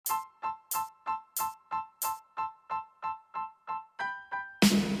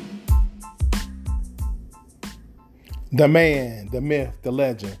The man, the myth, the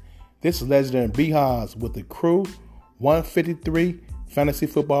legend. This is legendary B Hobbs with the Crew 153 Fantasy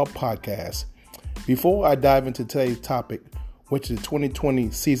Football Podcast. Before I dive into today's topic, which is the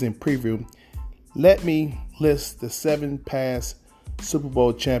 2020 season preview, let me list the 7 past Super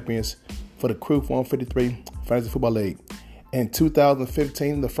Bowl champions for the Crew 153 Fantasy Football League. In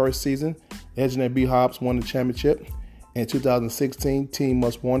 2015, the first season, legendary B Hobbs won the championship. In 2016, Team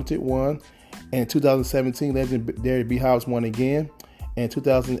Most Wanted won. In 2017, legendary B Hobbs won again. In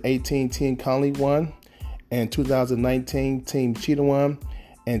 2018, Team Conley won. In 2019, Team Cheetah won.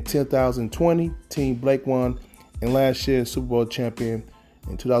 In 2020, Team Blake won. And last year's Super Bowl champion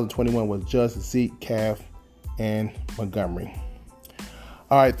in 2021 was just Zeke, Calf, and Montgomery.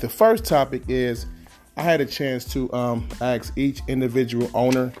 All right, the first topic is I had a chance to ask each individual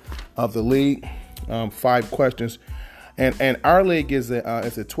owner of the league 5 questions. And our league is a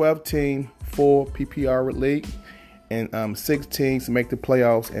 12-team full PPR league, and 6 teams make the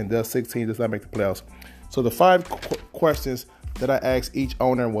playoffs, and the 16 does not make the playoffs. So the 5 questions that I asked each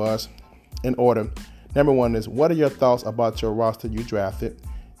owner was in order. Number 1 is, what are your thoughts about your roster you drafted?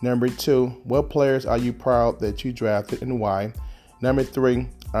 Number 2, what players are you proud that you drafted and why? Number 3,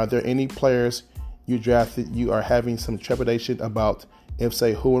 are there any players you drafted you are having some trepidation about? If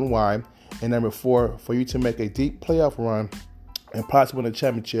so, who and why? And number 4, for you to make a deep playoff run and possibly win a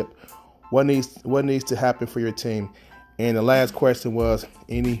championship, what needs to happen for your team? And the last question was,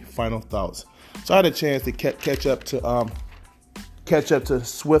 any final thoughts? So I had a chance to catch up to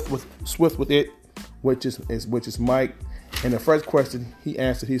Swift with it, which is Mike. And the first question he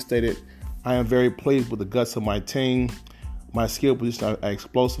answered, he stated, I am very pleased with the guts of my team. My skill positions are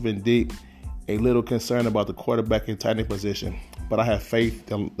explosive and deep. A little concerned about the quarterback and tight end position, but I have faith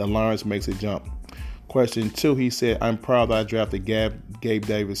that Lawrence makes a jump. Question 2, he said, I'm proud that I drafted Gabe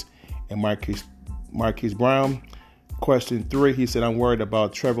Davis and Marquise Brown. Question 3, he said, I'm worried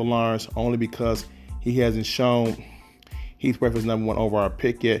about Trevor Lawrence only because he hasn't shown he's worth his number 1 overall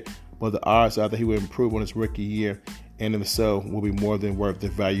pick yet, but the odds are that he will improve on his rookie year, and if so, will be more than worth the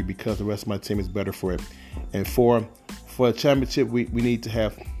value because the rest of my team is better for it. And 4, for a championship, we need to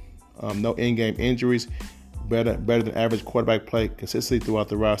have no in-game injuries, better than average quarterback play consistently throughout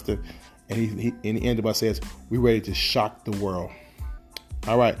the roster. And he ended by saying, we're ready to shock the world.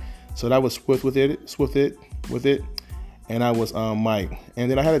 All right, so that was Swift with it, and I was Mike.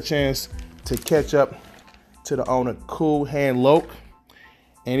 And then I had a chance to catch up to the owner, Cool Hand Loke,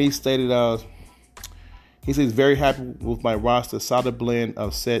 and he stated, he says he's very happy with my roster, solid blend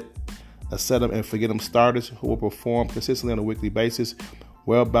of setup and forget 'em starters who will perform consistently on a weekly basis.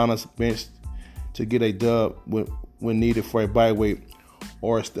 Well-balanced bench to get a dub when needed for a bye week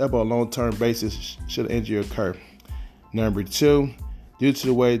or a step on a long-term basis should an injury occur. Number 2, due to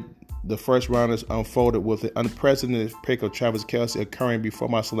the way the first rounders unfolded with the unprecedented pick of Travis Kelce occurring before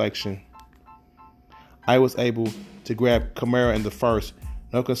my selection, I was able to grab Kamara in the first.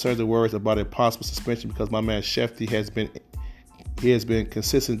 No concerns or worries about a possible suspension because my man Shefty has been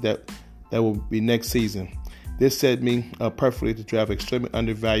consistent that will be next season. This set me up perfectly to draft extremely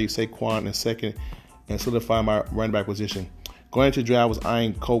undervalued Saquon in second and solidify my running back position. Going into the draft was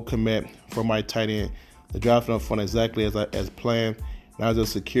eyeing Cole Kmet for my tight end. The draft went fun exactly as planned, and I was able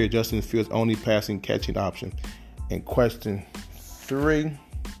to secure Justin Fields' only passing catching option. In question 3,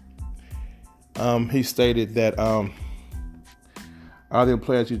 he stated that are there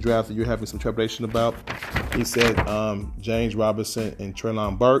players you drafted you're having some trepidation about? He said James Robinson and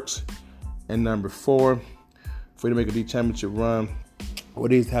Treylon Burks. And number 4, for you to make a deep championship run, what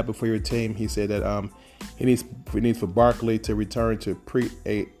needs to happen for your team? He said that he needs for Barkley to return to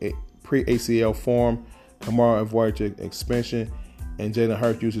pre-ACL form, Kamara avoid expansion, and Jalen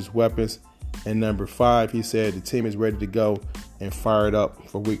Hurts uses weapons. And number 5, he said the team is ready to go and fired up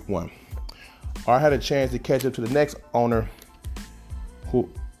for week 1. I had a chance to catch up to the next owner, who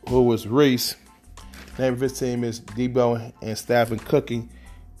was Reese. The name of his team is Debo and Staff and Cooking,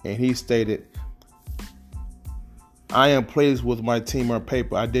 and he stated, I am pleased with my team on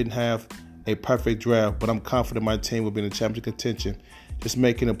paper. I didn't have a perfect draft, but I'm confident my team will be in the championship contention. Just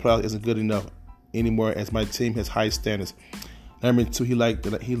making the playoffs isn't good enough anymore as my team has high standards. Number 2,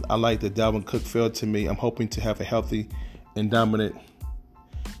 I like that Dalvin Cook fell to me. I'm hoping to have a healthy and dominant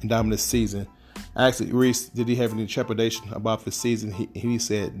season. I asked Reese, did he have any trepidation about the season? He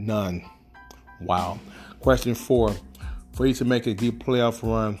said none. Wow. Question 4, for you to make a deep playoff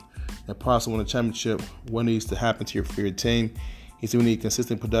run and possibly win a championship, what needs to happen to your team? He said we need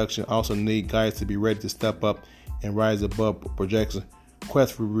consistent production. Also need guys to be ready to step up and rise above projections.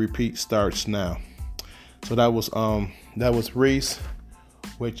 Quest for repeat starts now. So that was Reese,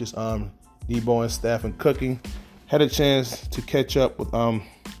 which is Debo and Staff and Cooking. Had a chance to catch up with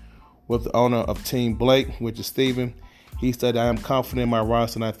the owner of Team Blake, which is Steven. He said, I am confident in my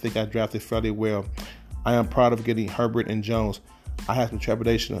roster and I think I drafted fairly well. I am proud of getting Herbert and Jones. I have some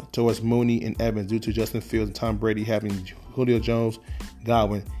trepidation towards Mooney and Evans due to Justin Fields and Tom Brady having Julio Jones,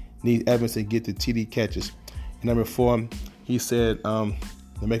 Godwin. Need Evans to get the TD catches. And number 4, he said, to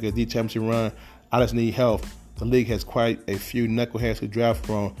make a D championship run, I just need health. The league has quite a few knuckleheads who draft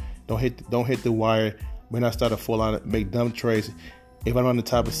wrong. Don't hit the wire. When I start a full line, make dumb trades. If I'm on the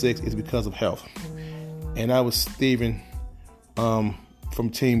top of 6, it's because of health. And that was Steven from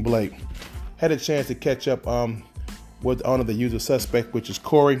Team Blake. Had a chance to catch up with the owner of the usual suspect, which is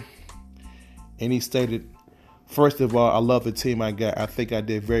Corey. And he stated, first of all, I love the team I got. I think I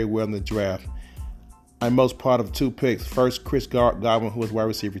did very well in the draft. I'm most proud of 2 picks. First, Chris Godwin, who was wide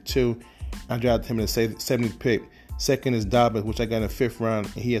receiver 2. I drafted him in the 70th pick. Second is Dobbins, which I got in the 5th round,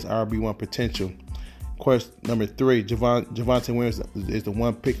 and he has RB1 potential. Question number 3, Javonte Williams is the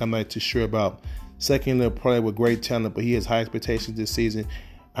 1 pick I'm not too sure about. Second, a player with great talent, but he has high expectations this season.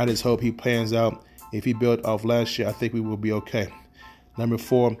 I just hope he plans out. If he built off last year, I think we will be okay. Number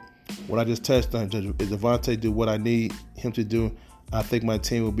 4, what I just touched on, is Javonte do what I need him to do, I think my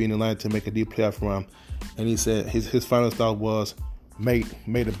team will be in the line to make a deep playoff run. And he said his final thought was, may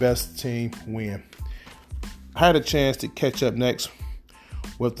the best team win. I had a chance to catch up next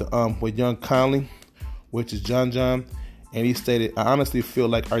with young Conley, which is John, and he stated, I honestly feel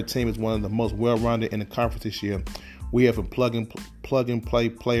like our team is one of the most well-rounded in the conference this year. We have some plug-and-play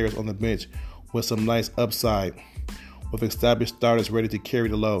players on the bench with some nice upside, with established starters ready to carry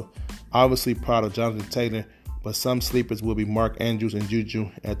the load. Obviously proud of Jonathan Taylor, but some sleepers will be Mark Andrews and Juju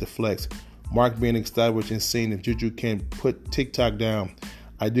at the flex. Mark being established and seeing if Juju can put TikTok down.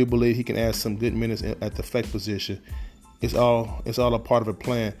 I do believe he can add some good minutes at the flex position. It's all a part of a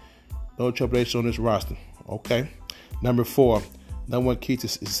plan. No trepidation on this roster. Okay. Number 4, number 1 key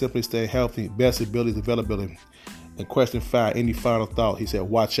is simply stay healthy, best ability, availability. And question 5, any final thought? He said,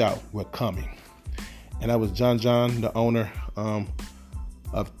 watch out, we're coming. And that was John, the owner of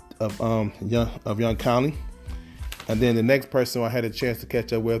Young County. And then the next person I had a chance to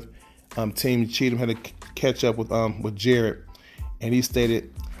catch up with, Team Cheatham, had to catch up with Jared. And he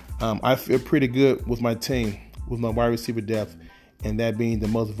stated, I feel pretty good with my team, with my wide receiver depth, and that being the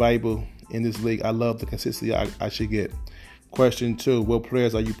most valuable in this league. I love the consistency I should get. Question 2, what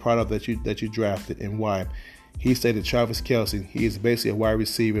players are you proud of that you drafted and why? He stated Travis Kelce. He is basically a wide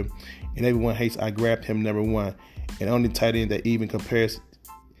receiver, and everyone hates I grabbed him number 1. And only tight end that even compares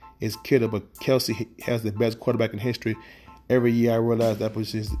is Kittle, but Kelce has the best quarterback in history. Every year I realize that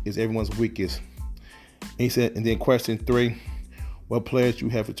position is everyone's weakest. And he said, and then question 3, what players you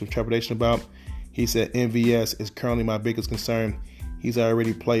have some trepidation about? He said MVS is currently my biggest concern. He's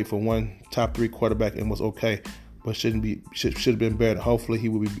already played for one top 3 quarterback and was okay, but should have been better. Hopefully he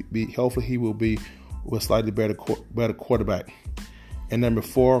will be with slightly better quarterback. And number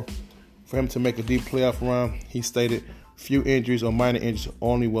 4, for him to make a deep playoff run, he stated few injuries or minor injuries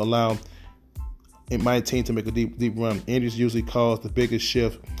only will allow my team to make a deep run. Injuries usually cause the biggest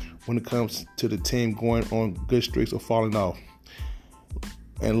shift when it comes to the team going on good streaks or falling off.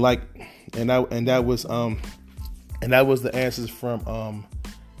 And that was the answers from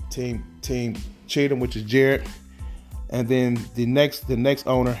Team Cheatham, which is Jared. And then the next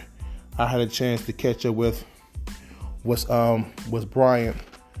owner I had a chance to catch up with was Brian,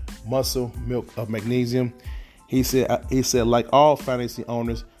 Muscle Milk of Magnesium. He said like all fantasy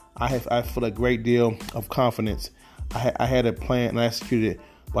owners, I feel a great deal of confidence. I had a plan and I executed it,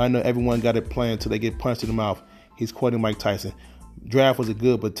 but I know everyone got a plan until they get punched in the mouth. He's quoting Mike Tyson. Draft was a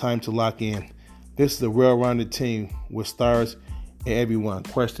good, but time to lock in. This is a well-rounded team with stars and everyone.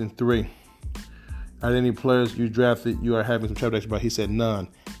 Question 3. Are there any players you drafted you are having some trepidation about? He said none.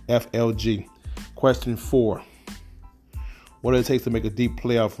 FLG. Question 4. What does it take to make a deep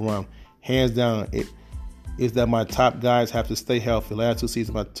playoff run? Hands down, it is that my top guys have to stay healthy. Last 2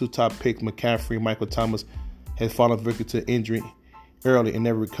 seasons, my 2 top picks, McCaffrey and Michael Thomas, had fallen victim to injury early and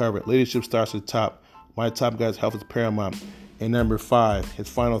never recovered. Leadership starts at the top. My top guys' health is paramount. And number 5, his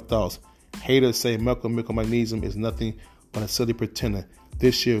final thoughts. Haters say Milk Magnesium is nothing but a silly pretender.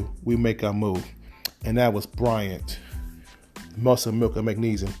 This year, we make our move. And that was Bryant, Muscle Milk and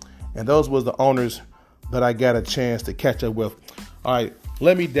Magnesium. And those was the owners that I got a chance to catch up with. All right,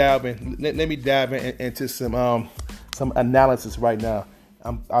 let me dive into some analysis right now.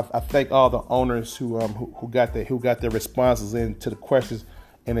 I thank all the owners who got their responses into the questions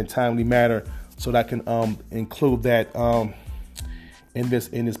in a timely manner, so that I can include that in this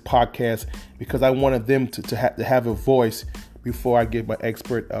podcast, because I wanted them to have a voice before I give my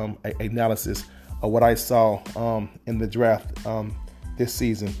expert analysis of what I saw in the draft this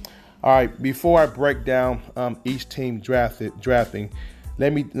season. All right, before I break down each team drafting,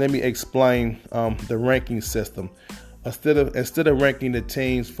 let me explain the ranking system. Instead of ranking the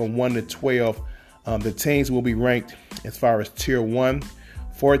teams from 1 to 12, the teams will be ranked as far as tier 1.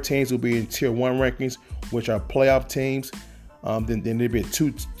 4 teams will be in tier 1 rankings, which are playoff teams. Then it'll be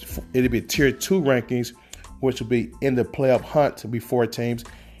tier 2 rankings, which will be in the playoff hunt to be 4 teams,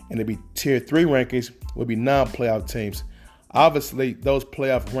 and it'll be tier 3 rankings will be non-playoff teams. Obviously, those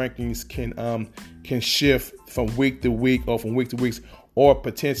playoff rankings can shift from week to week or from week to week, or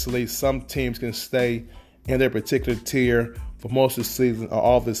potentially some teams can stay in their particular tier for most of the season or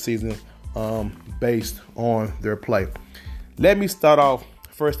all of the season based on their play. Let me start off,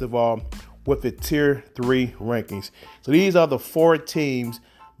 first of all, with the tier 3 rankings. So these are the 4 teams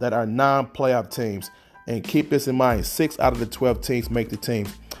that are non-playoff teams. And keep this in mind, 6 out of the 12 teams make the team.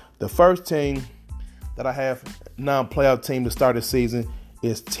 The first team that I have non-playoff team to start the season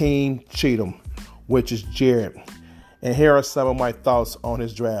is Team Cheatham, which is Jared. And here are some of my thoughts on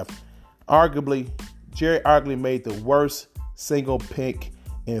his draft. Jared arguably made the worst single pick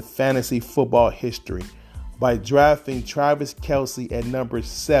in fantasy football history by drafting Travis Kelce at number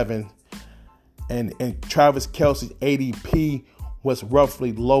 7. And Travis Kelce's ADP was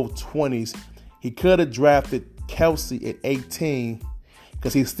roughly low 20s. He could have drafted Kelce at 18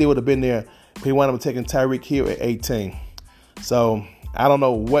 because he still would have been there. But he wound up taking Tyreek Hill at 18. So I don't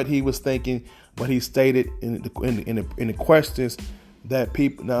know what he was thinking, but he stated in the questions that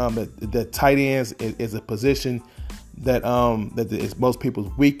people that tight ends is a position that is most people's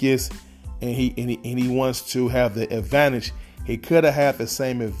weakest, and he wants to have the advantage. He could have had the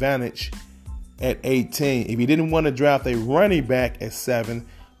same advantage at 18 if he didn't want to draft a running back at 7,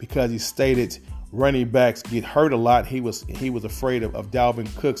 because he stated running backs get hurt a lot. He was afraid of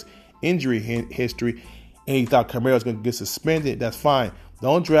Dalvin Cook's injury history, and he thought Kamara was going to get suspended. That's fine.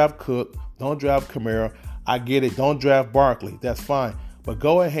 Don't draft Cook. Don't draft Kamara. I get it. Don't draft Barkley. That's fine. But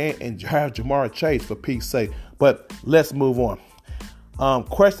go ahead and draft Jamar Chase for Pete's sake. But let's move on.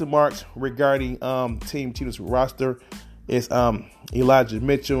 Question marks regarding Team Cheetah's roster is Elijah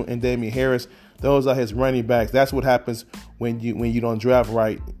Mitchell and Damian Harris. Those are his running backs. That's what happens when you don't draft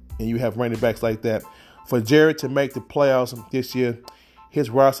right and you have running backs like that. For Jared to make the playoffs this year, his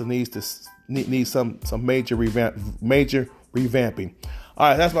roster needs some major revamping. All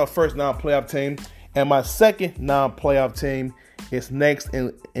right, that's my first non-playoff team. And my second non-playoff team is next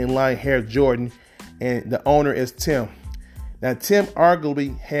in line here, Jordan. And the owner is Tim. Now, Tim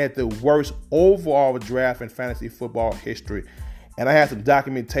arguably had the worst overall draft in fantasy football history. And I have some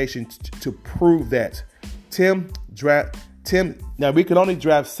documentation to prove that. Now we can only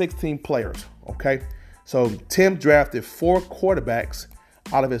draft 16 players, okay? So Tim drafted 4 quarterbacks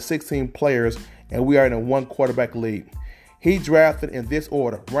out of his 16 players, and we are in a 1 quarterback league. He drafted in this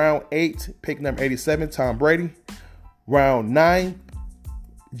order: round 8, pick number 87, Tom Brady; round 9,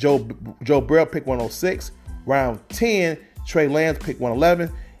 Joe Burrow, pick 106; round 10, Trey Lance, pick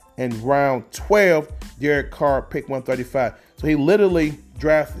 111; and round 12, Derek Carr, pick 135. So he literally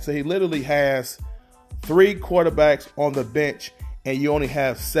has 3 quarterbacks on the bench, and you only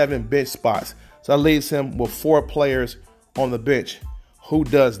have 7 bench spots. So that leaves him with 4 players on the bench. Who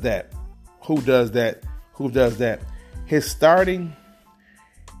does that? His starting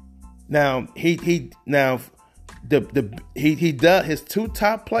now he does his 2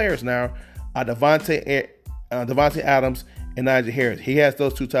 top players now are Devontae Adams and Najee Harris. He has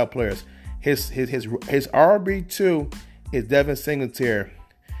those 2 top players. His RB2 is Devin Singletary.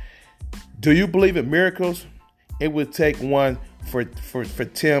 Do you believe in miracles? It would take one for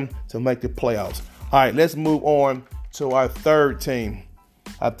Tim to make the playoffs. All right, let's move on to our third team.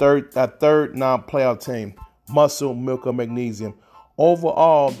 Our third non-playoff team, Muscle Milk Magnesium.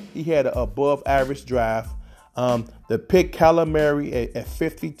 Overall, he had an above average draft. The pick Kyler Murray at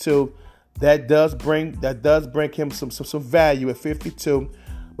 52. That does bring him some value at 52.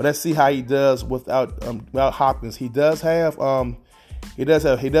 But let's see how he does without Hopkins. He does have Rondale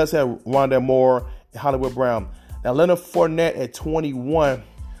Moore and Hollywood Brown. Now Leonard Fournette at 21.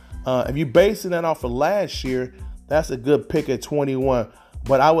 If you're basing that off of last year, that's a good pick at 21.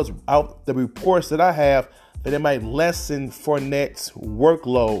 But the reports that I have that it might lessen Fournette's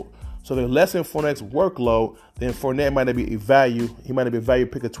workload. So if they lessen Fournette's workload, then Fournette might be a value. He might be a value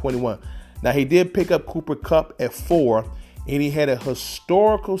pick at 21. Now he did pick up Cooper Kupp at 4, and he had a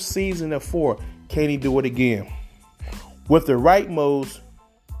historical season at 4. Can he do it again? With the right moves,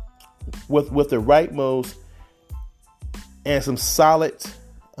 with the right moves, and some solid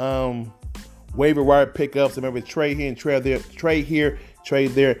waiver wire pickups. Remember, trade here and trade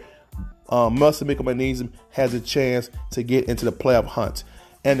there. Muscle Magnesium has a chance to get into the playoff hunt.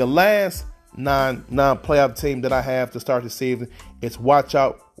 And the last non-playoff team that I have to start the season is Watch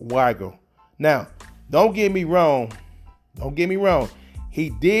Out Weigel. Now, don't get me wrong. He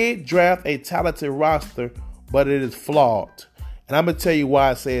did draft a talented roster, but it is flawed. And I'm going to tell you why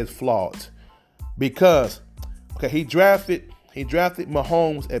I say it's flawed. Because, he drafted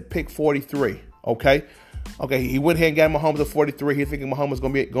Mahomes at pick 43. Okay, he went ahead and got Mahomes at 43. He's thinking Mahomes is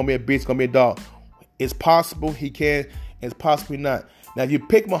going to be a beast, going to be a dog. It's possible he can. It's possibly not. Now, if you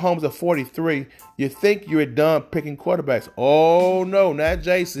pick Mahomes at 43, you think you're done picking quarterbacks. Oh, no, not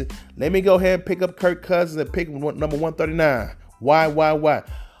Jason. Let me go ahead and pick up Kirk Cousins and pick number 139. Why?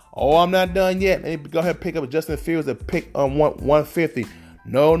 Oh, I'm not done yet. Let me go ahead and pick up Justin Fields and pick 150.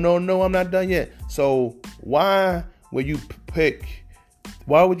 No, I'm not done yet. So why would you have 3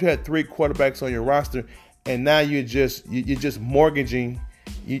 quarterbacks on your roster, and now you're just mortgaging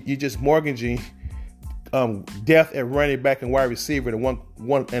depth at running back and wide receiver in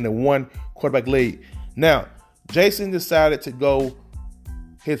the one quarterback league. Now, Jason decided to go.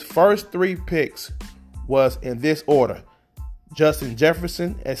 His first 3 picks was in this order: Justin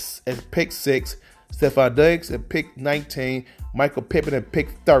Jefferson at pick 6, Stephon Diggs at pick 19, Michael Pittman at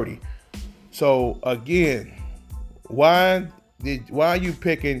pick 30. So again, why are you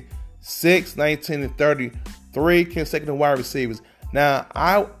picking 6, 19, and 30, 3 consecutive wide receivers? Now,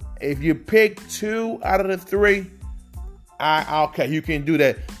 if you pick 2 out of the 3, okay, you can do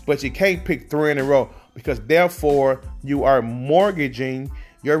that, but you can't pick 3 in a row, because therefore you are mortgaging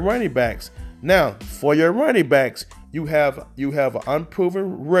your running backs. Now, for your running backs, you have an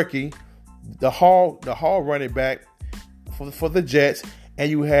unproven rookie, the Hall running back for the Jets,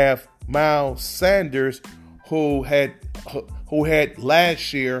 and you have Miles Sanders, who had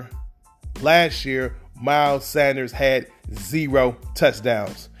last year. Miles Sanders had 0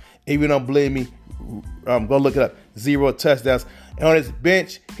 touchdowns. If you don't believe me, go look it up. 0 touchdowns. And on his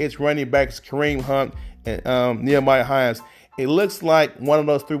bench, his running backs Kareem Hunt and Nehemiah Hines. It looks like one of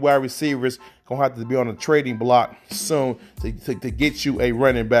those 3 wide receivers gonna have to be on a trading block soon to get you a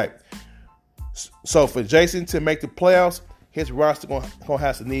running back. So for Jason to make the playoffs, his roster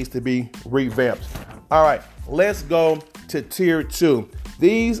needs to be revamped. All right, let's go to tier 2.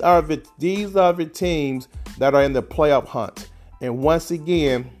 These are the teams that are in the playoff hunt. And once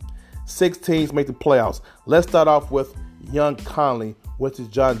again, 6 teams make the playoffs. Let's start off with Young Conley, which is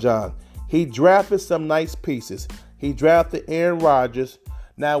John. He drafted some nice pieces. He drafted Aaron Rodgers.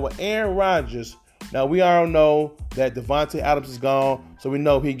 Now with Aaron Rodgers, we all know that Devontae Adams is gone, so we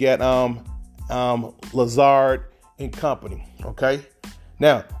know he got Lazard and company. Okay.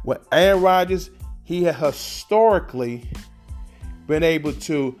 Now with Aaron Rodgers, he has historically been able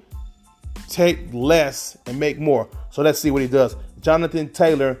to take less and make more. So let's see what he does. Jonathan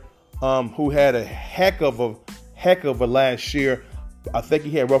Taylor, who had a heck of a last year. I think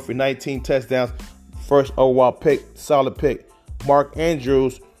he had roughly 19 touchdowns. First overall pick, solid pick. Mark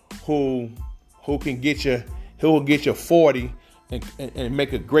Andrews, who can get you 40 and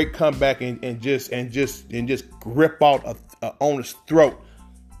make a great comeback and just grip out a owner's throat.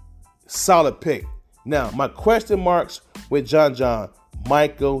 Solid pick. Now, my question marks with John,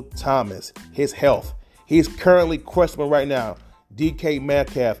 Michael Thomas, his health. He's currently questionable right now. DK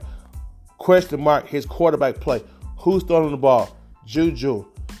Metcalf, question mark, his quarterback play. Who's throwing the ball? Juju,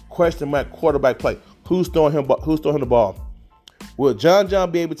 question mark, quarterback play. Who's throwing him the ball? Will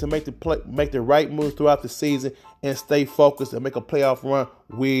John be able to make the right moves throughout the season and stay focused and make a playoff run?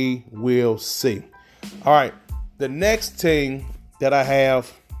 We will see. All right, the next team that I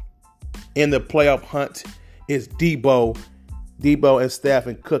have in the playoff hunt is Debo and staff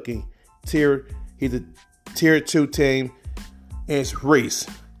and cooking. He's a tier 2 team, and it's Reese.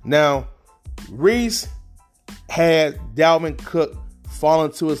 Now, Reese had Dalvin Cook fall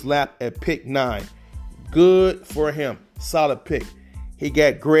into his lap at pick 9. Good for him. Solid pick. He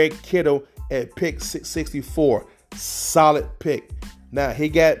got Greg Kittle at pick 64. Solid pick. Now, he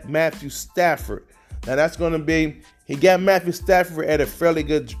got Matthew Stafford. Now, that's going to be, he got Matthew Stafford at a fairly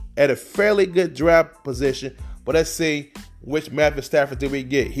good draft position. But let's see which Matthew Stafford do we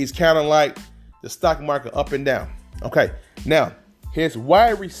get. He's kind of like the stock market, up and down. Okay. Now, his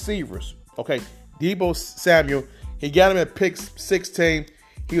wide receivers. Okay. Deebo Samuel. He got him at pick 16.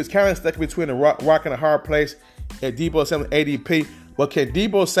 He was kind of stuck between a rock and a hard place at Deebo Samuel ADP. But can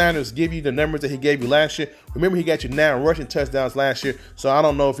Deebo Sanders give you the numbers that he gave you last year? Remember, he got you 9 rushing touchdowns last year, so I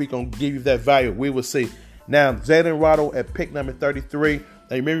don't know if he can give you that value. We will see. Now, Jalen Waddle at pick number 33. Now,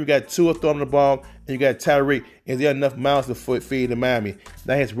 remember, you got Tua throwing the ball, and you got Tyreek. Is there enough mouths to feed in Miami?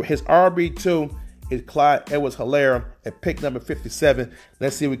 Now, his RB2 is Clyde Edwards-Helaire at pick number 57.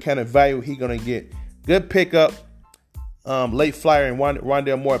 Let's see what kind of value he's going to get. Good pickup. Late flyer and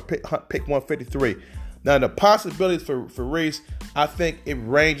Rondale Moore pick 153. Now, the possibilities for Reese, I think it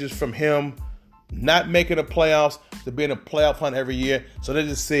ranges from him not making the playoffs to being a playoff hunt every year. So let's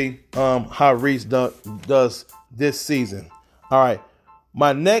just see how Reese does this season. All right.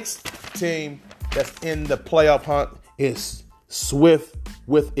 My next team that's in the playoff hunt is Swift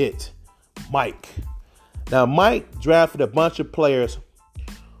with it, Mike. Now, Mike drafted a bunch of players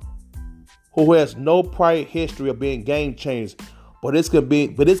who has no prior history of being game changers, but this could be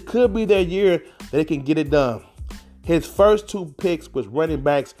their year that they can get it done. His first two picks was running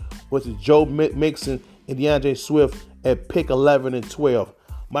backs, which is Joe Mixon and DeAndre Swift at pick 11 and 12.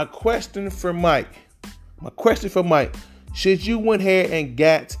 My question for Mike, should you went ahead and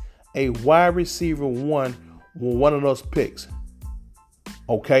got a wide receiver one with one of those picks?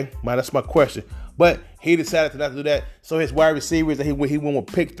 Okay, that's my question. But he decided to not do that. So his wide receivers that he went with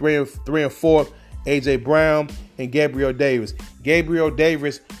pick 3 and 4, A.J. Brown and Gabriel Davis. Gabriel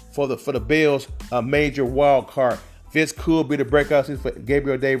Davis for the Bills, a major wild card. This could be the breakout season for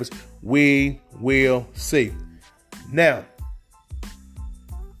Gabriel Davis. We will see. Now,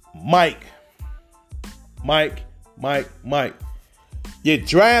 Mike. You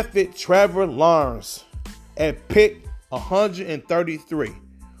drafted Trevor Lawrence at pick 133.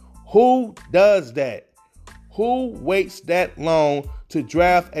 Who does that? Who waits that long to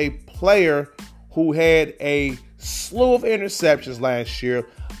draft a player who had a slew of interceptions last year,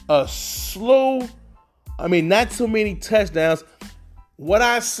 not too many touchdowns. What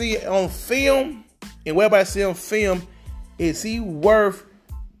I see on film, and what I see on film, is he worth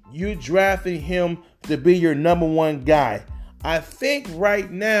you drafting him to be your number one guy? I think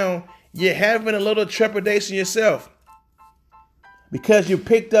right now you're having a little trepidation yourself because you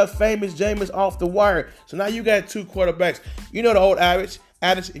picked up famous Jameis off the wire. So now you got two quarterbacks. You know the old adage,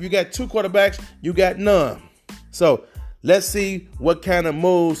 if you got two quarterbacks, you got none. So let's see what kind of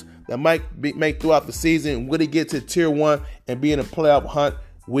moves that Mike make throughout the season. Will he get to tier 1 and be in a playoff hunt?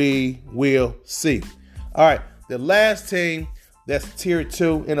 We will see. All right, the last team that's tier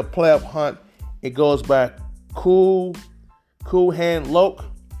 2 in a playoff hunt, it goes by Cool Hand Loke.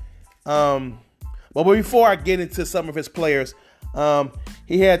 But before I get into some of his players,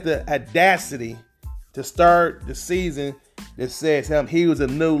 he had the audacity to start the season that says he was a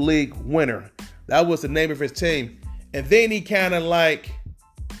new league winner. That was the name of his team. And then he kind of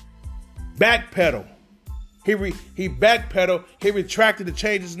backpedaled. He backpedaled. He retracted to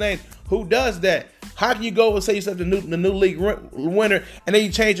change his name. Who does that? How can you go and say yourself the new league winner and then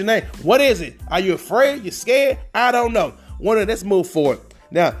you change your name? What is it? Are you afraid? You scared? I don't know. Let's move forward.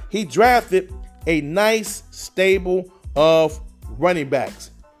 Now, he drafted a nice stable of running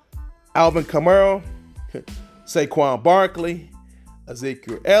backs. Alvin Kamara, Saquon Barkley,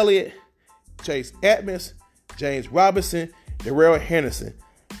 Ezekiel Elliott, Chase Edmonds, James Robinson, Darrell Henderson.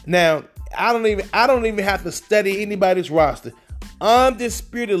 Now, I don't even have to study anybody's roster.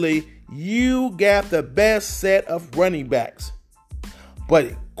 Undisputedly, you got the best set of running backs.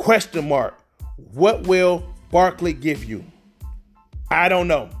 But question mark, what will Barkley give you? I don't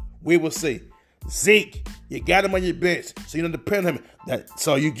know. We will see. Zeke, you got him on your bench, so you don't depend on him.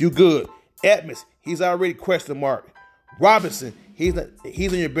 So you good. Edmonds, he's already question mark. Robinson, he's on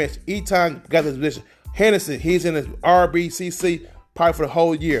your bench. Eton got his position. Henderson, he's in his RBCC probably for the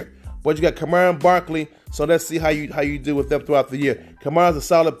whole year. But you got Kamara and Barkley, so let's see how you do with them throughout the year. Kamara's a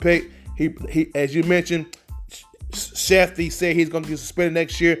solid pick. He as you mentioned, Shefty said he's going to get suspended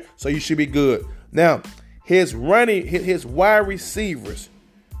next year, so you should be good. Now, his wide receivers,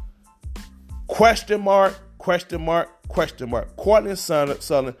 question mark. Courtland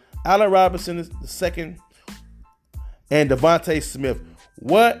Sutherland, Allen Robinson is the second, and Devontae Smith.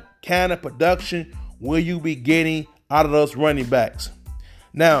 What kind of production will you be getting out of those running backs?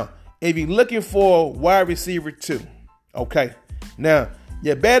 Now, if you're looking for a wide receiver 2, okay. Now,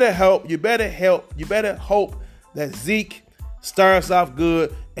 you better hope that Zeke starts off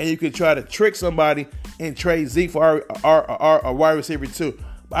good and you can try to trick somebody and trade Zeke for our wide receiver 2.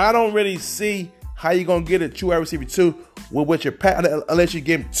 But I don't really see how you're going to get a true wide receiver 2 with your unless you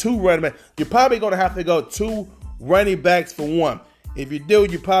give him 2 running backs. You're probably going to have to go 2 running backs for 1. If you do,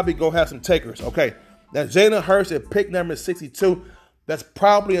 you're probably going to have some takers. Okay. Now, Jalen Hurts at pick number 62. That's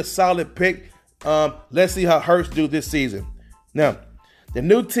probably a solid pick. Let's see how Hurts do this season. Now, the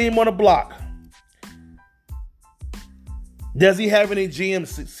new team on the block. Does he have any GM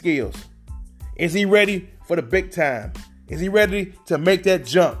skills? Is he ready for the big time? Is he ready to make that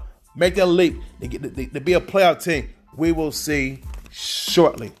jump, make that leap, to be a playoff team? We will see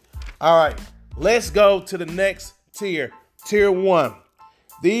shortly. All right, let's go to the next tier, Tier 1.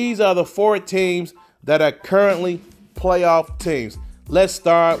 These are the 4 teams that are currently playoff teams. Let's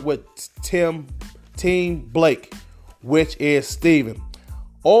start with Team Blake, which is Steven.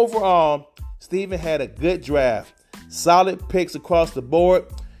 Overall, Steven had a good draft. Solid picks across the board.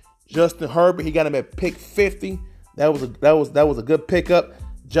 Justin Herbert, he got him at pick 50. That was a good pickup.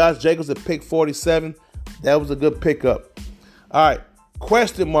 Josh Jacobs at pick 47. That was a good pickup. All right,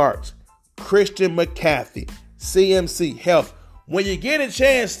 question marks. Christian McCaffrey, CMC, health. When you get a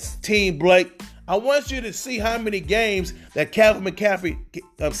chance, Team Blake, I want you to see how many games that Calvin McCaffrey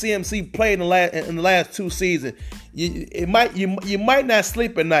of CMC played in the last 2 seasons. You might not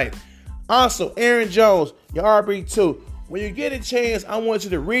sleep at night. Also, Aaron Jones, your RB2. When you get a chance, I want you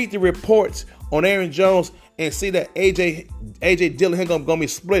to read the reports on Aaron Jones and see that AJ Dillon going to be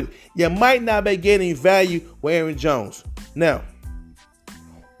split. You might not be getting value with Aaron Jones. Now,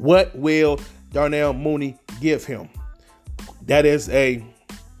 what will Darnell Mooney give him? That is a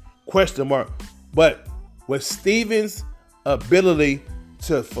question mark. But with Steven's ability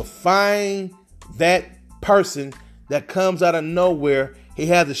to find that person that comes out of nowhere, he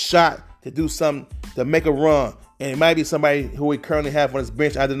has a shot to do something, to make a run. And it might be somebody who we currently have on his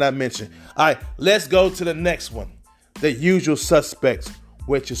bench I did not mention. All right, let's go to the next one. The usual suspects,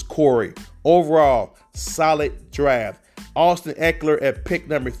 which is Corey. Overall, solid draft. Austin Eckler at pick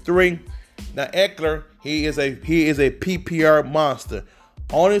number 3. Now, Eckler, he is a PPR monster.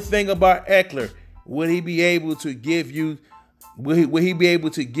 Only thing about Eckler, will he be able to give you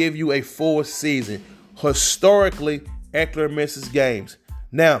a full season? Historically, Eckler misses games.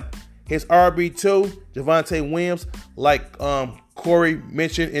 Now, his RB2, Javonte Williams, like Corey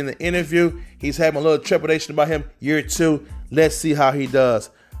mentioned in the interview, he's having a little trepidation about him year 2. Let's see how he does.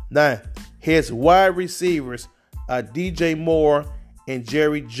 Now, his wide receivers are DJ Moore and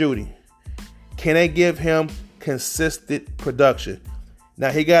Jerry Jeudy. Can they give him consistent production?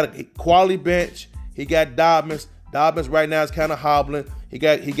 Now, he got a quality bench. He got Dobbins. Dobbins right now is kind of hobbling. He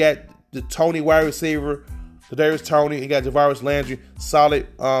got the Tony wide receiver, Kadarius Toney. He got Jarvis Landry. Solid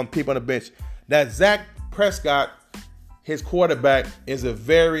people on the bench. Now, Zach Prescott, his quarterback, is a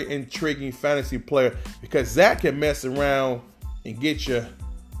very intriguing fantasy player because Zach can mess around and get you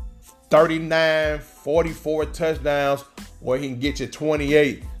 39, 44 touchdowns, or he can get you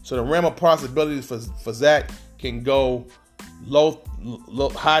 28. So the realm of possibilities for Zach can go high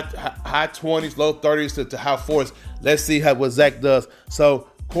 20s, low 30s to high 40s. Let's see what Zach does. So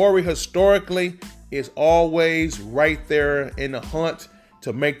Corey historically is always right there in the hunt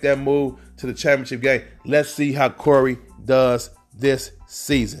to make that move to the championship game. Let's see how Corey does this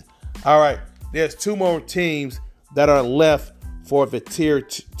season. All right, there's 2 more teams that are left for the tier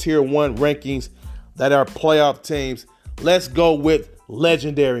 1 rankings that are playoff teams. Let's go with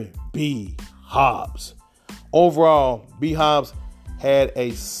legendary B Hobbs. Overall, B Hobbs had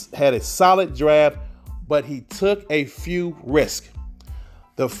a solid draft, but he took a few risks.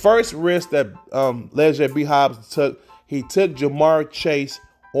 The first risk that legendary B Hobbs took, he took Jamar Chase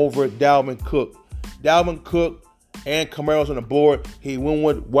over Dalvin Cook. Dalvin Cook and Camaro's on the board. He went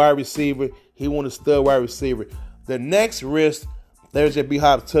with wide receiver. He went a stud wide receiver. The next risk legendary B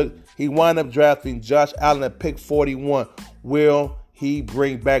Hobbs took, he wound up drafting Josh Allen at pick 41. Will he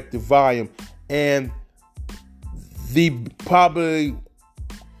bring back the volume? And probably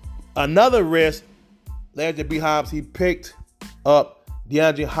another risk, legendary B Hobbs, he picked up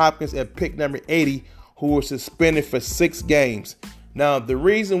DeAndre Hopkins at pick number 80, who was suspended for 6 games. Now, the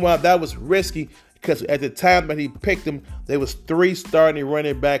reason why that was risky, because at the time that he picked him, there was 3 starting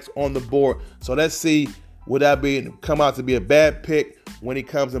running backs on the board. So let's see, would that come out to be a bad pick when he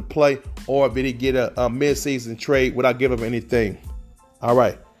comes and play, or did he get a mid-season trade without giving him anything? All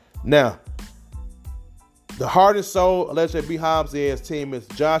right. Now, the heart and soul of legendary B Hobbs' team is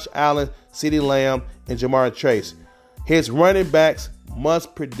Josh Allen, CeeDee Lamb, and Jamar Chase. His running backs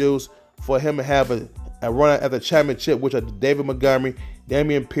must produce for him to have a run at the championship, which are David Montgomery,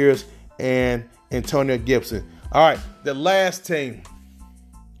 Dameon Pierce, and Antonio Gibson. All right, the last team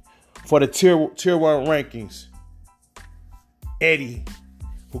for the tier 1 rankings, Eddie,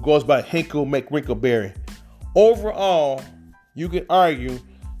 who goes by Hinkle McWrinkleberry. Overall, you can argue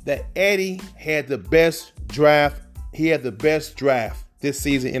that Eddie had the best draft. He had the best draft this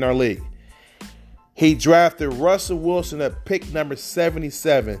season in our league. He drafted Russell Wilson at pick number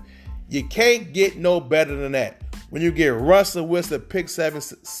 77. You can't get no better than that. When you get Russell Wilson at pick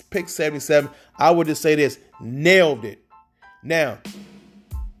 77, I would just say this, nailed it. Now,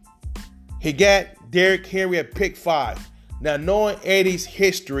 he got Derrick Henry at pick 5. Now, knowing Eddie's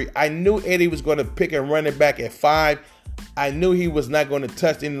history, I knew Eddie was going to pick a running back at 5. I knew he was not going to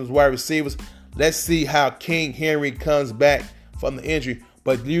touch any of those wide receivers. Let's see how King Henry comes back from the injury.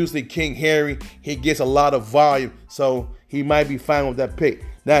 But usually King Henry, he gets a lot of volume, so he might be fine with that pick.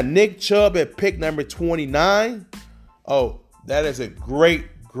 Now, Nick Chubb at pick number 29. Oh, that is a great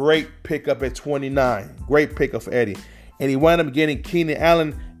pickup at 29. Great pickup for Eddie. And he wound up getting Keenan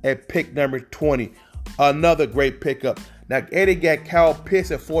Allen at pick number 20. Another great pickup. Now, Eddie got Kyle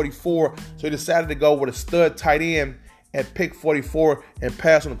Pitts at 44, so he decided to go with a stud tight end at pick 44 and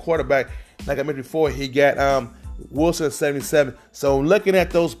pass on the quarterback. Like I mentioned before, he got Wilson at 77. So looking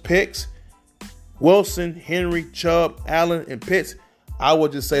at those picks, Wilson, Henry, Chubb, Allen, and Pitts, I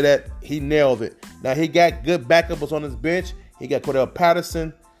would just say that he nailed it. Now, he got good backups on his bench. He got Cordell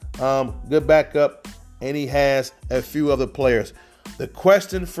Patterson, good backup, and he has a few other players. The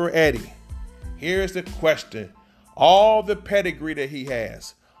question for Eddie, here's the question. All the pedigree that he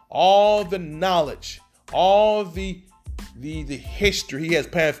has, all the knowledge, all the history he has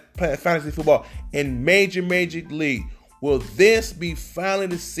playing fantasy football in major league, will this be finally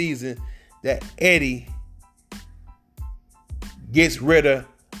the season that Eddie gets rid of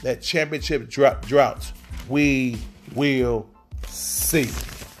that championship drought? We will see.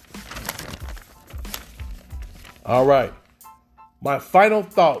 All right. My final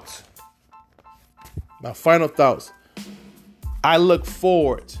thoughts. I look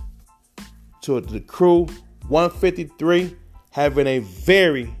forward to the Crew 153 having a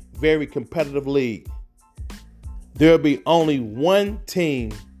very, very competitive league. There will be only one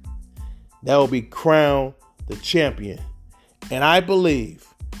team that will be crowned the champion. And I believe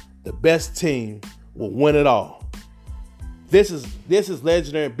the best team will win it all. This is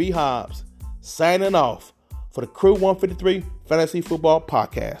legendary B Hobbs signing off for the Crew 153 Fantasy Football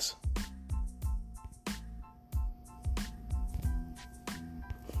Podcast.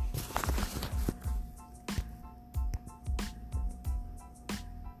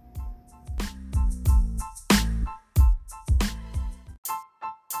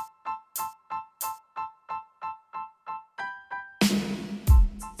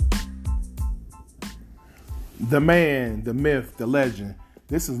 The man, the myth, the legend.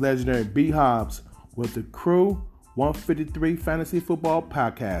 This is legendary B Hobbs with the Crew 153 Fantasy Football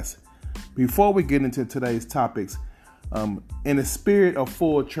Podcast. Before we get into today's topics, in the spirit of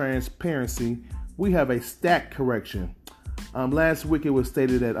full transparency, we have a stat correction. Last week it was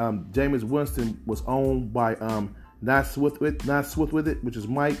stated that Jameis Winston was owned by Not Swift with It, which is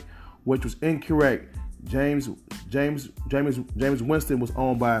Mike, which was incorrect. James Winston was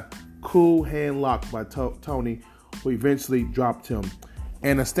owned by Cool Hand Lock by Tony, who eventually dropped him.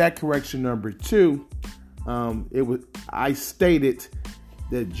 And a stat correction number 2, I stated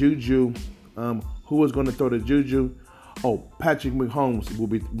that Juju, who was going to throw the Juju? Oh, Patrick Mahomes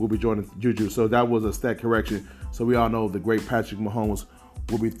will be joining Juju. So that was a stat correction. So we all know the great Patrick Mahomes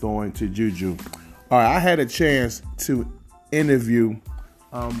will be throwing to Juju. All right, I had a chance to interview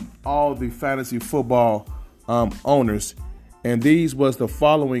all the fantasy football owners. And these was the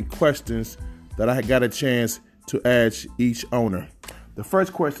following questions that I got a chance to ask each owner. The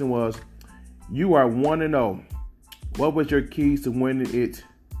first question was, you are 1-0. What was your keys to winning it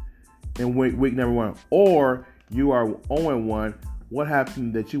in week number 1? Or you are 0-1. What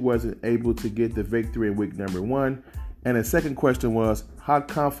happened that you wasn't able to get the victory in week number 1? And the second question was, how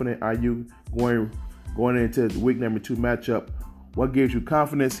confident are you going into week number 2 matchup? What gives you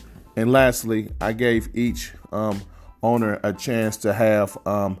confidence? And lastly, I gave each owner a chance to have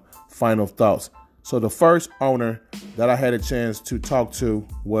final thoughts. So the first owner that I had a chance to talk to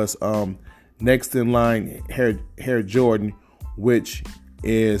was next in line, Hair Jordan, which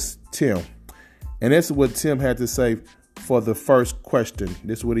is Tim. And this is what Tim had to say for the first question.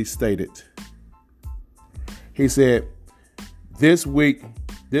 This is what he stated. He said, this week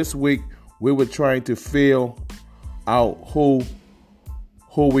we were trying to feel out who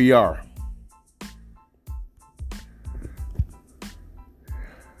we are.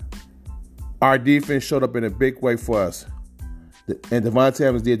 Our defense showed up in a big way for us. And Devontae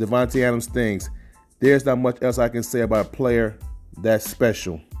Adams did Devontae Adams things. There's not much else I can say about a player that's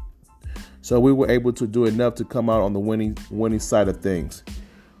special. So we were able to do enough to come out on the winning side of things.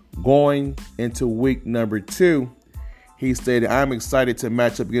 Going into week number 2, he stated, I'm excited to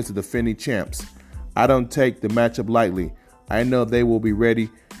match up against the defending champs. I don't take the matchup lightly. I know they will be ready,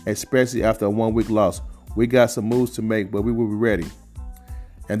 especially after a 1-week loss. We got some moves to make, but we will be ready.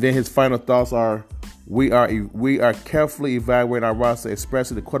 And then his final thoughts are, we are carefully evaluating our roster,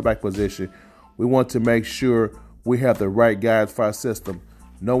 especially the quarterback position. We want to make sure we have the right guys for our system.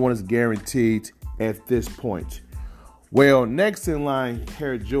 No one is guaranteed at this point. Well, next in line,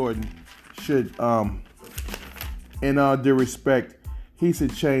 Hair Jordan should, in all due respect, he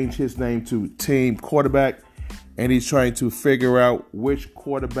should change his name to Team Quarterback, and he's trying to figure out which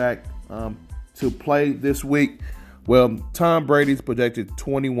quarterback to play this week. Well, Tom Brady's projected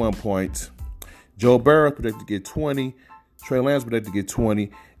 21 points. Joe Burrow projected to get 20. Trey Lance projected to get 20.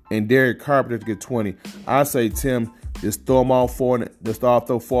 And Derek Carr projected to get 20. I say, Tim, just throw them all four. Just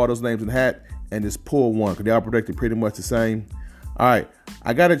throw four of those names in the hat and just pull one, because they all predicted pretty much the same. All right,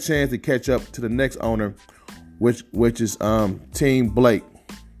 I got a chance to catch up to the next owner, which is Team Blake.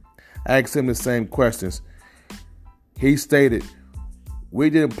 I asked him the same questions. He stated, "We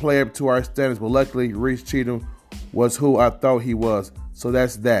didn't play up to our standards, but luckily Reese Cheatham was who I thought he was. So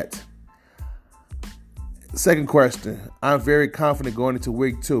that's that." Second question, I'm very confident going into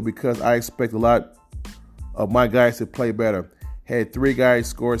week 2 because I expect a lot of my guys to play better. Had 3 guys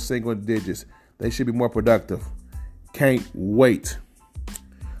score single digits. They should be more productive. Can't wait.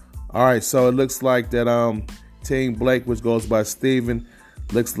 All right, so it looks like that Team Blake, which goes by Steven,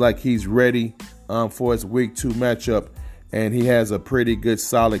 looks like he's ready for his week 2 matchup, and he has a pretty good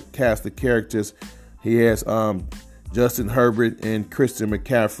solid cast of characters. He has Justin Herbert and Christian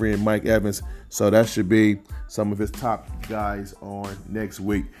McCaffrey and Mike Evans. So that should be some of his top guys on next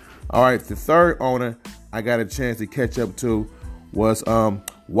week. All right, the third owner I got a chance to catch up to was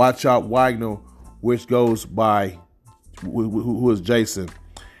Watch Out Wagner, which goes by, who is Jason.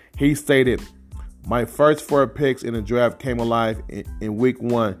 He stated, "My first 4 picks in the draft came alive in week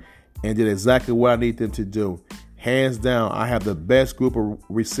 1 and did exactly what I need them to do. Hands down, I have the best group of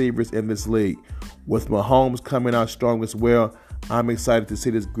receivers in this league. With Mahomes coming out strong as well, I'm excited to see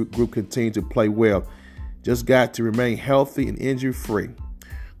this group continue to play well. Just got to remain healthy and injury-free.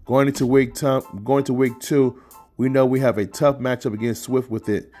 Going into week 2, we know we have a tough matchup against Swift with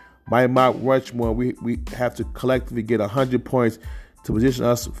it. My Mount Rushmore, we have to collectively get 100 points to position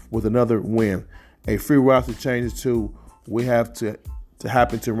us with another win. A free roster changes too. We have to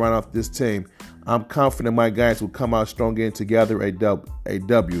happen to run off this team. I'm confident my guys will come out strong and together a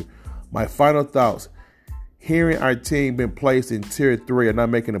W. My final thoughts. Hearing our team been placed in Tier 3 and not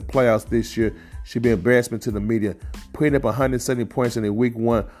making the playoffs this year should be an embarrassment to the media. Putting up 170 points in week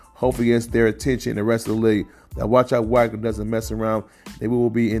 1 hopefully gets their attention and the rest of the league. Now watch out Wagner doesn't mess around. They will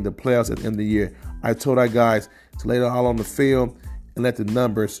be in the playoffs at the end of the year. I told our guys to lay it all on the field and let the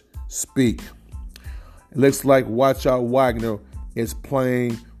numbers speak." It looks like Watch Out Wagner is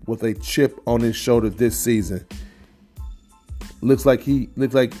playing with a chip on his shoulder this season. Looks like he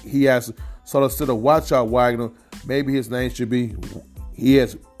has. So instead of Watch Out Wagner, maybe his name should be he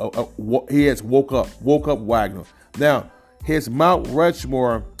has woke up Wagner. Now his Mount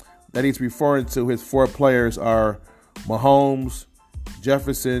Rushmore that he's referring to, his 4 players are Mahomes,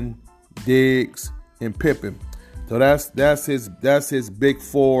 Jefferson, Diggs, and Pippen. So that's his big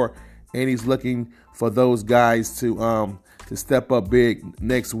 4, and he's looking for those guys to step up big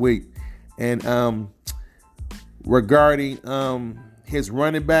next week. And regarding his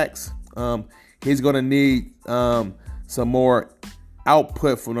running backs, he's going to need some more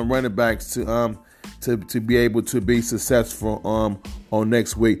output from the running backs to be able to be successful on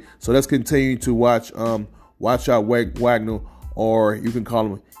next week. So let's continue to watch out Wagner, or you can call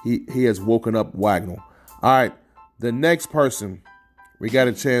him he has woken up Wagner. All right, the next person we got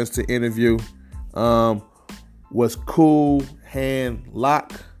a chance to interview was Cool Hand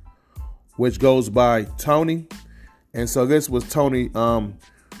Lock, which goes by Tony. And so this was Tony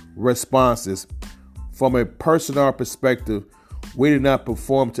responses. From a personnel perspective, we did not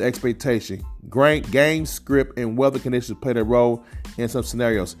perform to expectation. Great game script and weather conditions played a role in some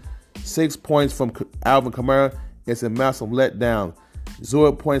scenarios. 6 points from Alvin Kamara is a massive letdown.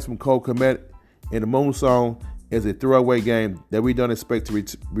 0 points from Cole Kmet in the Moon Song is a throwaway game that we don't expect to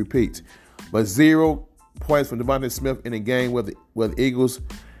repeat. But 0 points from Devontae Smith in a game where the Eagles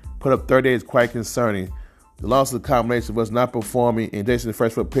put up 38 is quite concerning. The loss of the combination of us not performing and Jason's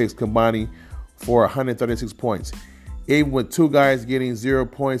first foot picks combining for 136 points. Even with 2 guys getting 0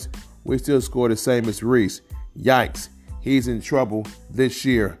 points, we still scored the same as Reese. Yikes, he's in trouble this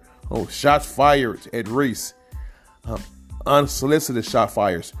year. Oh, shots fired at Reese. Unsolicited shot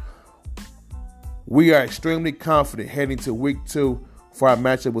fires. We are extremely confident heading to week 2 for our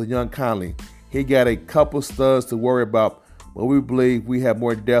matchup with Young Conley. He got a couple studs to worry about, but we believe we have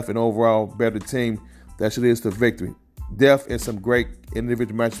more depth and overall better team that should lead us to victory. Depth and some great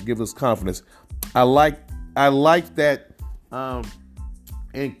individual matches give us confidence. I like that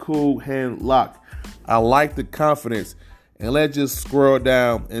in Cool Hand Lock. I like the confidence. And let's just scroll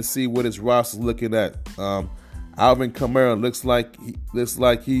down and see what his roster's looking at. Alvin Kamara looks like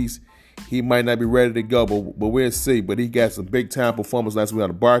he might not be ready to go, but we'll see. But he got some big time performance last week out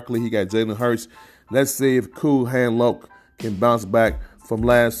of Barkley. He got Jalen Hurts. Let's see if Cool Hand Lock can bounce back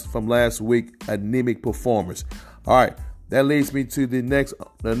from last week, anemic performance. All right, that leads me to the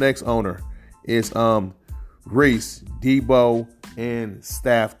next owner is Reese, Debo, and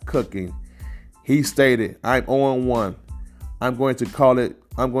staff cooking. He stated, "I'm 0-1. I'm going to call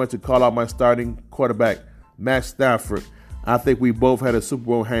out my starting quarterback, Matt Stafford. I think we both had a Super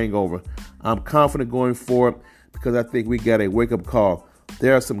Bowl hangover. I'm confident going forward because I think we got a wake-up call.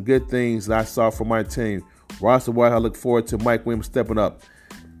 There are some good things that I saw from my team. Roster wise, I look forward to Mike Williams stepping up."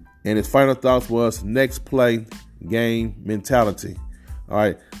 And his final thoughts was next play, game mentality. All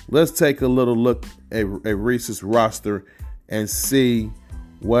right, let's take a little look at Reese's roster and see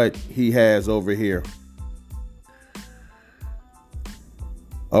what he has over here.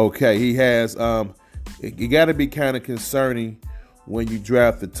 Okay, he has, it got to be kind of concerning when you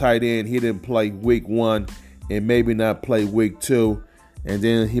draft the tight end. He didn't play week 1 and maybe not play week 2. And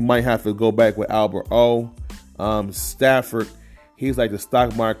then he might have to go back with Albert O. Stafford, he's like the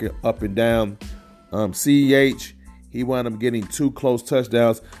stock market up and down. CEH, he wound up getting 2 close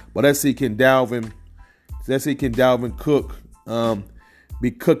touchdowns. But let's see, can Dalvin Cook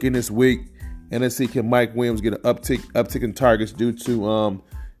be cooking this week? And let's see, can Mike Williams get an uptick in targets due to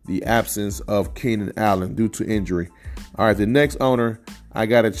the absence of Keenan Allen due to injury. All right, the next owner I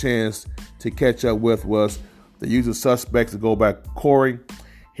got a chance to catch up with was the usual suspects to go back. Corey,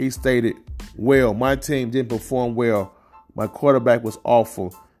 he stated, "Well, my team didn't perform well. My quarterback was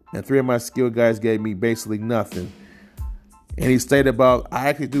awful, and 3 of my skill guys gave me basically nothing." And he stated about, "I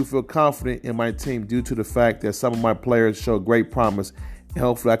actually do feel confident in my team due to the fact that some of my players show great promise, and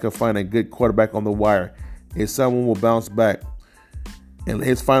hopefully I can find a good quarterback on the wire, and someone will bounce back." And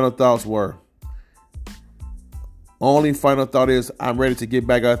his final thoughts were, "Only final thought is I'm ready to get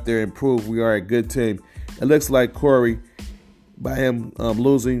back out there and prove we are a good team." It looks like Corey, by him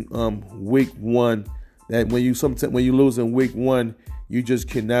losing week 1, that when you lose in week 1, you just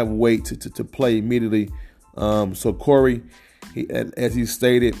cannot wait to play immediately. So Corey, as he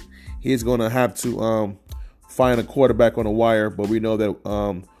stated, he's going to have to find a quarterback on the wire. But we know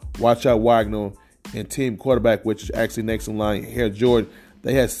that watch out Wagner and team quarterback, which is actually next in line here, Jordan,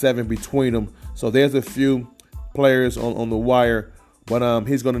 they had 7 between them. So there's a few players on the wire, but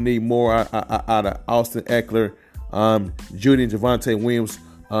he's going to need more out of Austin Eckler, Judy and Javonte Williams.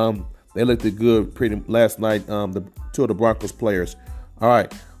 They looked good pretty last night, the 2 of the Broncos players. All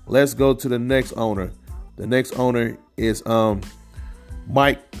right, let's go to the next owner. The next owner is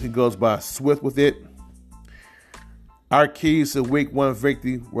Mike. He goes by Swift with it. Our keys to week 1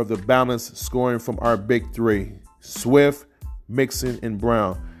 victory were the balance scoring from our big 3, Swift, Mixon, and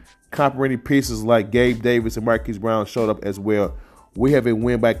Brown. Complementing pieces like Gabe Davis and Marquise Brown showed up as well. We have a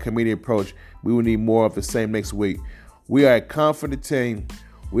win by committee approach. We will need more of the same next week. We are a confident team.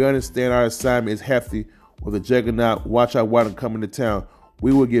 We understand our assignment is hefty with a juggernaut. Watch out Wagner coming to town.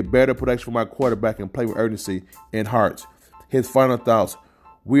 We will get better production from our quarterback and play with urgency and heart. His final thoughts.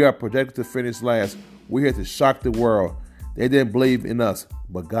 We are projected to finish last. We're here to shock the world. They didn't believe in us,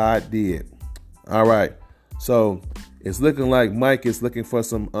 but God did. All right. So it's looking like Mike is looking for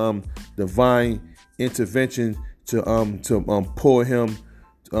some divine intervention to pull him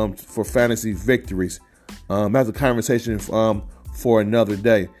for fantasy victories. That's a conversation for another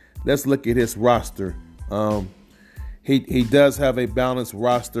day. Let's look at his roster. He does have a balanced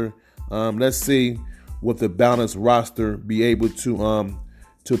roster. Let's see will the balanced roster be able to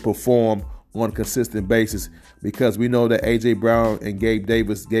perform on a consistent basis, because we know that A.J. Brown and Gabe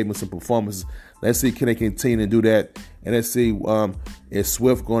Davis gave him some performances. Let's see, can they continue to do that? And let's see is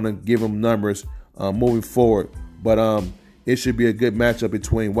Swift going to give him numbers moving forward. But it should be a good matchup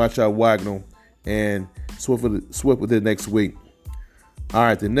between Watch Out Wagner and Swift with it next week. All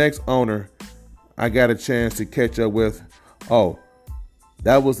right, the next owner I got a chance to catch up with.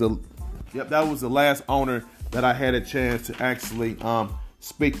 That was the last owner that I had a chance to actually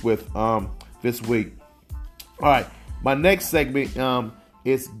speak with this week. All right, my next segment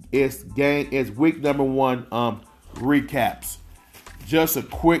is week number 1 recaps. Just a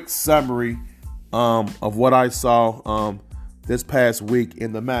quick summary of what I saw this past week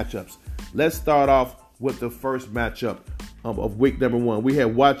in the matchups. Let's start off with the first matchup of week number 1. We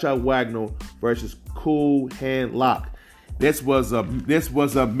had Watch Out Wagner versus Cool Hand Lock. This was a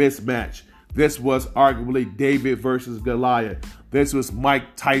mismatch. This was arguably David versus Goliath. This was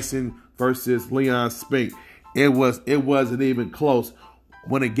Mike Tyson versus Leon Spink. It wasn't even close.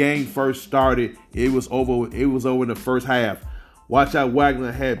 When the game first started, it was over. It was over in the first half. Watch Out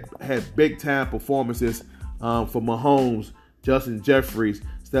Wagner had big time performances for Mahomes, Justin Jeffries,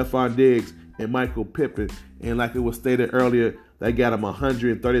 Stephon Diggs, and Michael Pippen. And like it was stated earlier, they got him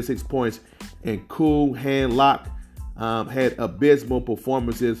 136 points. And Cool Hand Lock, had abysmal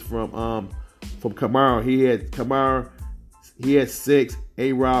performances from Kamara. He had 6.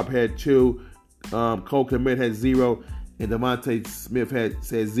 A-Rob had 2. Cole Kmet had 0. And Devontae Smith had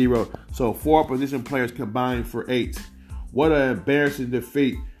 0. So 4 position players combined for 8. What an embarrassing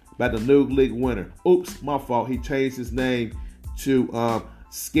defeat by the new league winner. Oops, my fault. He changed his name to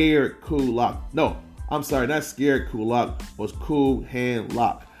Scared Cool Lock. No, I'm sorry, not Scared Cool Lock. It was Cool Hand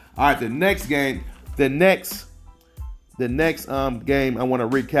Lock. All right, the next game I want to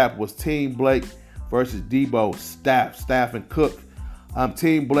recap was Team Blake versus Debo Staff and Cook.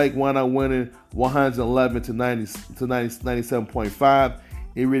 Team Blake wound up winning 111 to 97.5.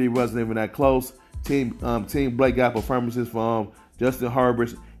 It really wasn't even that close. Team Blake got performances from Justin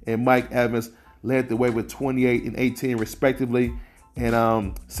Herbert and Mike Evans, led the way with 28 and 18 respectively. And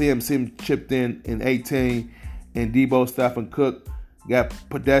CMC chipped in 18. And Debo Staff and Cook got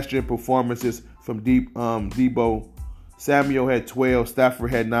pedestrian performances from Debo. Samuel had 12.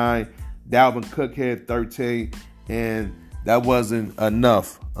 Stafford had 9. Dalvin Cook had 13. And that wasn't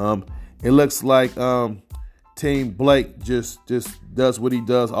enough. It looks like Team Blake just does what he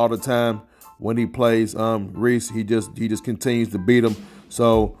does all the time when he plays Reese. He just continues to beat him.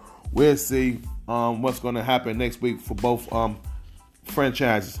 So we'll see what's going to happen next week for both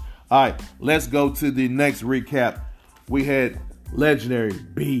franchises. All right, let's go to the next recap. We had legendary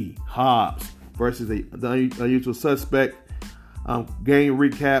B Hobbs versus the unusual suspect. Game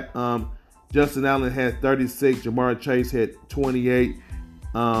recap. Justin Allen had 36. Jamar Chase had 28.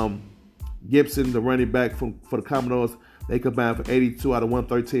 Gibson, the running back for the Commodores, they combined for 82 out of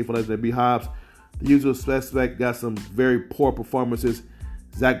 113 for legendary B Hobbs. The usual suspect got some very poor performances.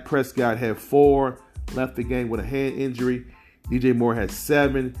 Zach Prescott had 4, left the game with a hand injury. DJ Moore had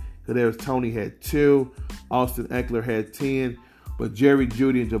 7. Kadarius Toney had 2. Austin Eckler had 10. But Jerry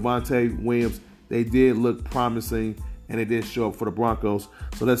Jeudy and Javonte Williams, they did look promising, and they did show up for the Broncos.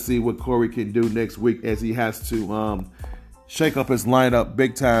 So let's see what Corey can do next week as he has to shake up his lineup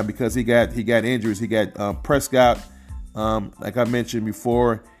big time because he got injuries. He got Prescott, like I mentioned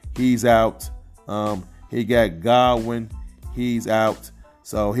before, he's out. He got Godwin, he's out.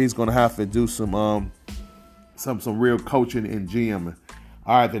 So he's gonna have to do some real coaching and GMing.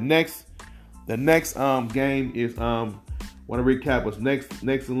 All right, the next game is want to recap was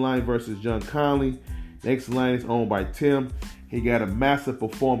next in line versus John Conley. Next in line is owned by Tim. He got a massive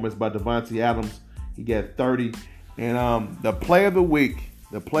performance by Devontae Adams. He got 30. And the play of the week,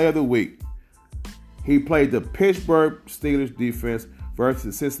 he played the Pittsburgh Steelers defense versus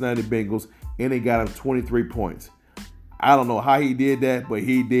the Cincinnati Bengals, and he got him 23 points. I don't know how he did that, but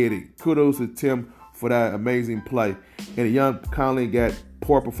he did it. Kudos to Tim for that amazing play. And young Conley got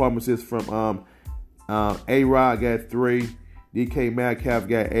poor performances from A-Rod got 3, DK Metcalf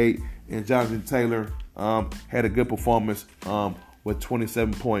got 8, and Jonathan Taylor had a good performance with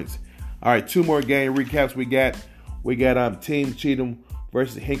 27 points. All right, 2 more game recaps we got. We got Team Cheatham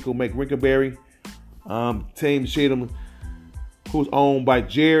versus Hinkle McRinkleberry. Team Cheatham, who's owned by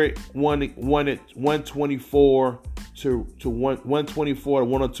Jared, won at 124 to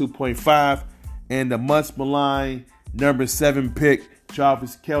 102.5, and the much maligned number 7 pick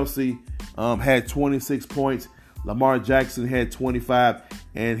Travis Kelce had 26 points. Lamar Jackson had 25,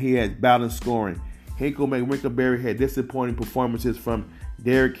 and he had balanced scoring. Hinkle McRinkleberry had disappointing performances from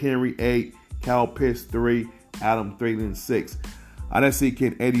Derrick Henry 8, Kyle Pitts 3, Adam Thielen 6. Let's see,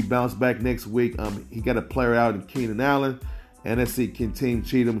 can Eddie bounce back next week? He got a player out in Keenan Allen, and let's see, can Team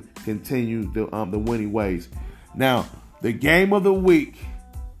Cheatham continue the winning ways? Now, the game of the week.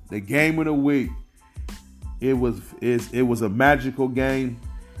 It was a magical game.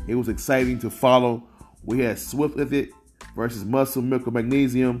 It was exciting to follow. We had Swift with it versus Muscle Milk and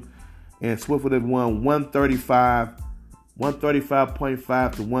Magnesium, and Swift with it won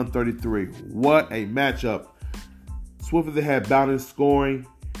 135.5 to 133. What a matchup! Swift with it had balanced scoring.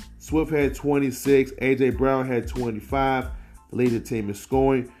 Swift had 26. AJ Brown had 25. The lead of the team in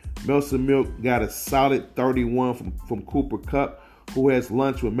scoring. Melson Milk got a solid 31 from Cooper Kupp, who has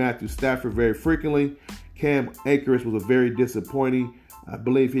lunch with Matthew Stafford very frequently. Cam Akers was a very disappointing. I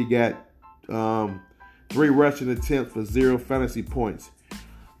believe he got 3 rushing attempts for 0 fantasy points.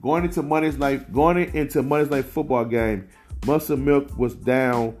 Going into Monday's night football game, Muscle Milk was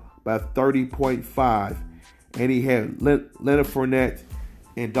down by 30.5, and he had Leonard Fournette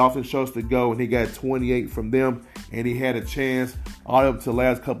and Dalton Schultz to go, and he got 28 from them, and he had a chance all up to the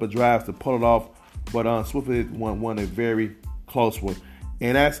last couple of drives to pull it off, but Swift won a very close one.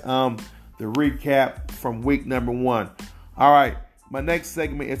 And that's the recap from week number 1. All right, my next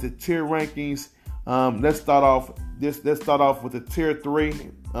segment is the tier rankings. Let's start off with the tier 3.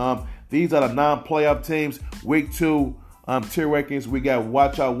 These are the non-playoff teams. Week 2 tier rankings. We got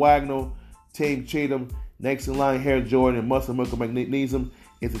Watch Out Wagner, Team Cheatham, Next in Line, Hair Jordan, and Muscle Milker Magnesium.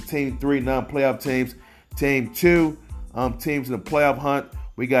 It's the Team 3 non-playoff teams. Team 2 teams in the playoff hunt.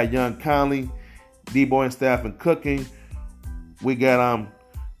 We got Young Conley, D-Boy and Staff and Cooking. We got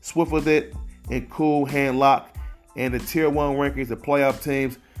Swift With It and Cool Hand Lock. And the Tier 1 rankings, the playoff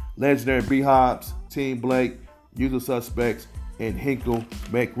teams, Legendary B Hobbs, Team Blake, Usual Suspects, and Hinkle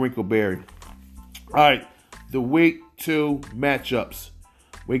McWrinkleberry. All right, the Week 2 matchups.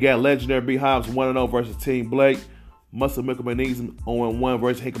 We got Legendary B Hobbs 1-0 versus Team Blake. Muscle Milker Magnesium 0-1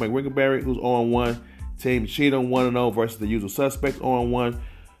 versus Hinkle McWrinkleberry, who's 0-1. Team Cheatham 1-0 versus the Usual Suspects 0-1.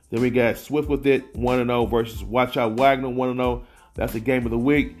 Then we got Swift With It 1-0 versus Watch Out Wagner 1-0. That's the game of the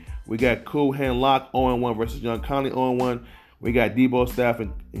week. We got Cool Hand Lock 0-1 versus Young Conley 0-1. We got Debo Staff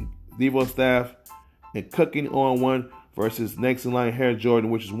and Cooking 0-1 versus Next in Line Hair Jordan,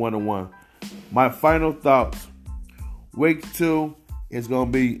 which is 1-1. My final thoughts. Week 2 is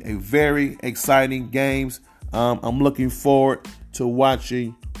going to be a very exciting games. I'm looking forward to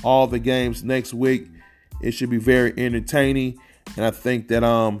watching all the games next week. It should be very entertaining, and I think that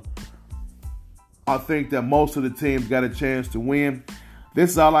most of the teams got a chance to win. This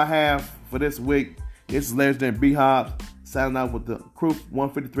is all I have for this week. This is Legendary B Hobbs signing out with the Crew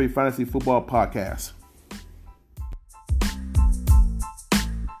 153 Fantasy Football Podcast.